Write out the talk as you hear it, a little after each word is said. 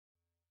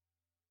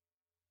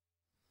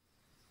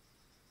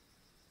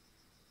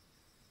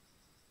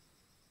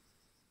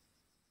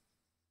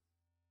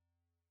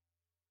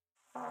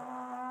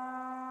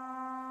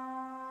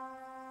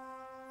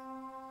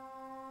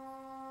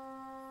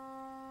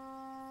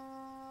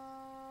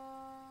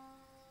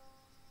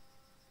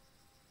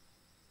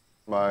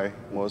My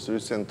most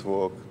recent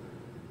work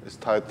is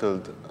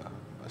titled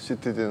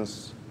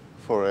Citizens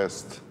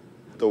Forest.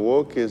 The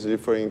work is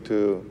referring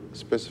to a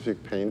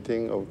specific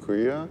painting of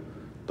Korea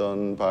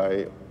done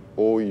by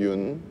Oh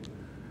Yoon,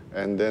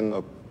 and then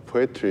a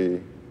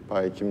poetry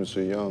by Kim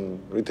Soo-young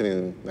written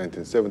in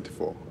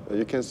 1974.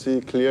 You can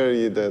see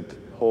clearly that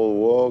whole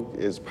work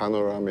is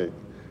panoramic.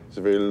 It's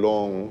a very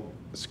long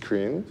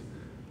screen,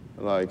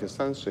 like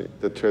essentially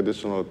the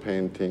traditional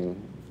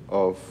painting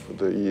of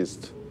the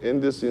East. In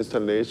this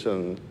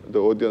installation, the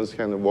audience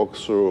can walk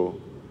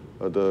through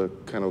the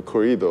kind of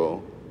corridor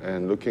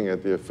and looking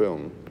at the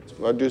film.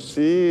 What you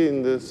see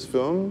in this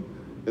film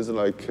is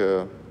like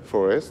a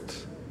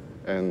forest,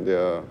 and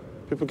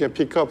people can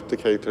pick up the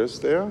characters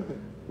there,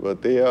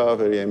 but they are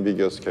very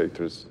ambiguous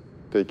characters.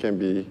 They can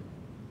be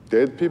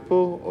dead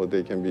people, or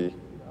they can be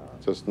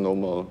just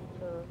normal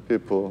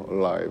people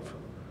alive,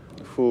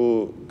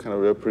 who kind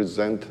of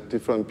represent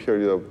different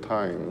period of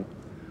time.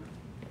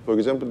 For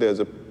example, there's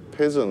a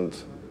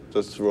peasant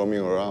just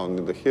roaming around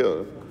in the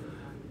hill.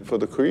 For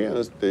the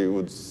Koreans, they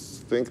would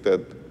think that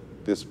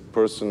this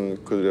person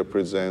could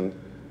represent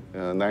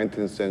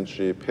 19th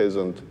century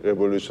peasant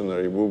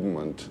revolutionary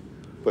movement.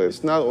 But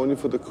it's not only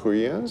for the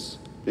Koreans,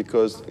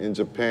 because in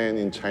Japan,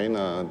 in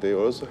China, they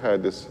also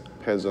had this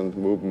peasant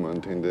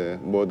movement in the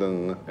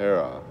modern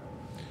era.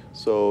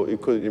 So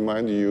it could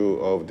remind you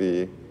of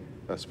the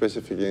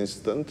specific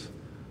incident,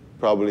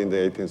 probably in the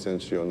 18th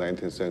century or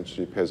 19th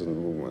century peasant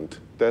movement.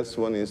 That's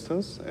one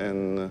instance,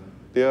 and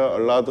there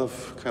are a lot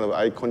of kind of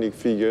iconic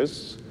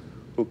figures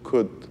who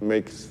could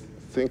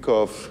think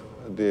of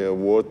the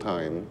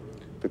wartime,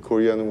 the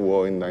Korean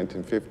War in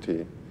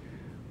 1950.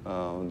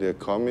 They're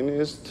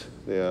communist,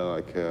 they are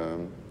like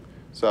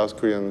South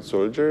Korean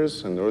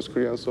soldiers and North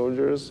Korean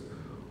soldiers.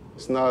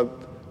 It's not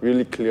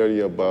really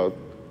clearly about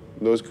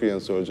North Korean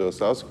soldier or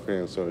South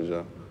Korean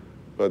soldier,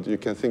 but you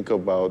can think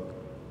about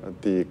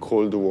the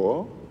Cold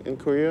War in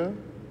Korea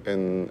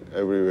and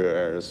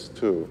everywhere else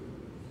too.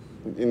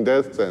 In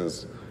that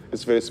sense,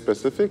 it's very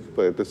specific,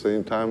 but at the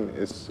same time,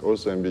 it's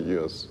also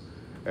ambiguous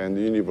and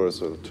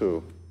universal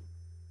too.